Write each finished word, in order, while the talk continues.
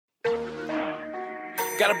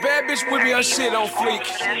Got a bad bitch with me, her shit on fleek.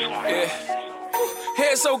 Yeah.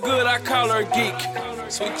 Head so good, I call her a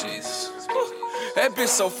geek. Sweet Jesus. That bitch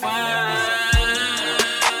so fine.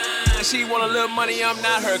 She want a little money, I'm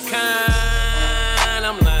not her kind.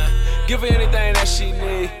 I'm lying. Give her anything that she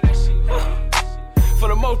need. For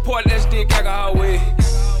the most part, that's dick alcohol with.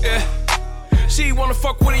 Yeah. She wanna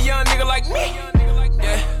fuck with a young nigga like me.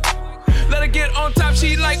 Yeah. Let her get on top,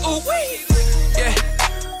 she like ooh wee. Yeah.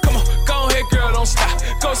 Come on, go ahead, girl, don't stop.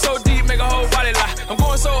 Go so deep, make a whole body lie. I'm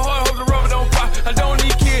going so hard, hope the rubber don't pop. I don't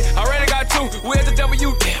need kids, I already got two. We at the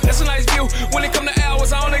W, damn, that's a nice view. When it come to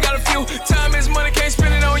hours, I only got a few. Time is money, can't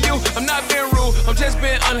spend it on you. I'm not being rude, I'm just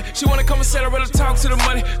being honest. She wanna come and set her, rather talk to the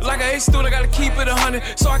money. Like a A-student, I gotta keep it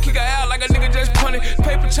 100. So I kick her out like a nigga just punted.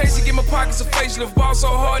 Paper chasing, get my pockets a facelift. Ball so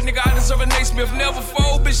hard, nigga, I deserve a Naismith. Never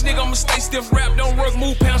fold, bitch, nigga, I'ma stay stiff. Rap don't work,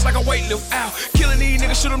 move pounds like a weightlift. Ow, killing these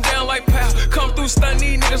niggas, shoot them down like pow. Come through, stun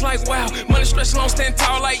these niggas like wow. Money stretching on, stand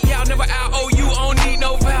tall like y'all. Never out, oh, you don't need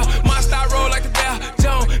no vow. My style roll like the Dow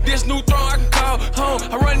Jones. This new throne I can call home.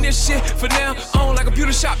 I run this shit for now on like a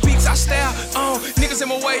beauty shop beats, I style on. Niggas in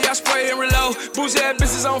my way, I spray and reload. Bougie ass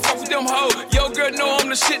bitches, I don't fuck with them hoes. Yo, girl, know I'm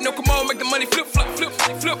the shit, no, come on, make the money flip, flop, flip,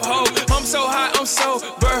 flip, ho. I'm so high, I'm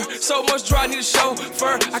sober. So much dry, need a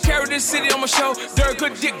chauffeur. I carry this city on my shoulder.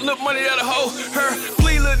 Good dick, look money that'll hold her.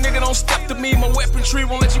 Please, little nigga, don't step to me. My weaponry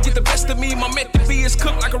won't let you get the best of me. My method to be is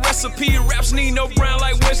cooked like a recipe. Raps need no brown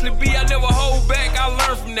like Wesley B. I never hold back, I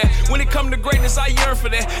learn from that. When it come to greatness, I yearn for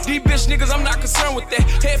that. These bitch niggas, I'm not concerned with that.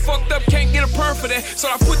 Head fucked up, can't get a perm for that. So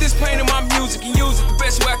I put this pain in my music and use it the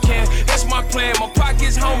best way I can. That's my plan. My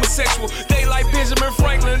pocket's homosexual. They like Benjamin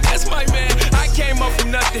Franklin, that's my man. I came up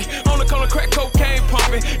from nothing. On the corner, crack cocaine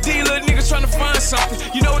pumping. These little niggas trying to find something.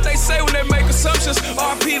 You know what they say when they make assumptions?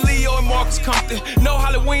 R.P. Leo and Marcus Compton. No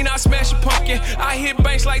Halloween, I smash a pumpkin. I hit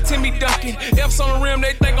banks like Timmy Duncan. F's on the rim,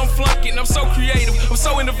 they think I'm flunking. I'm so creative, I'm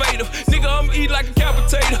so innovative. Nigga, I'm eat like a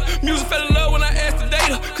capitator. Music fell in love when I asked the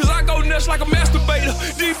data. Cause I go nuts like a masturbator.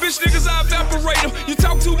 These bitch niggas, I evaporate them. You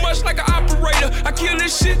talk too much like an operator. I kill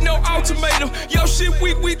this shit, no ultimatum. Yo, shit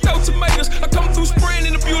weak, we throw tomatoes. I come through spraying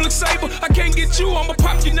in the Buick Sabre. I can't get you, I'ma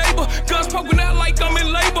pop your neighbor. Guns poking out like I'm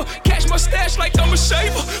in labor. Catch my stash like I'm a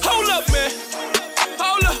shaver. Hold up, man.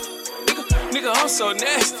 Hold up. Nigga, I'm so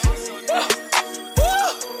nasty.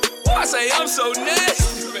 I say I'm so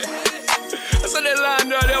nasty, man. I said that line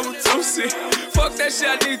there, that was too sick. Fuck that shit,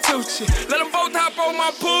 I need two shit. Let them both hop on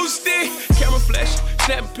my pool stick. Camera flash,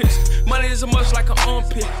 snapping pictures. Money is a much like an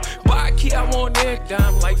armpit. Buy a key, I want every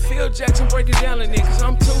dime. Like Phil Jackson, break it down to niggas.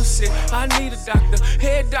 I'm too sick, I need a doctor.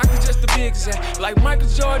 Head doctor, just to be exact. Like Michael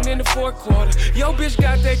Jordan in the fourth quarter. Yo, bitch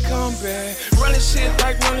got that comeback. Running shit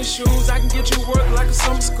like running shoes. I can get you work like a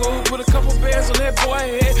summer school. Put a couple bands on that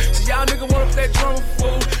boy head. So y'all nigga want up that drummer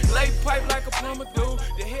fool. Lay pipe like a plumber do.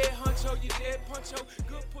 The head honcho, you dead puncho.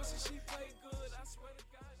 Good pussy, she play.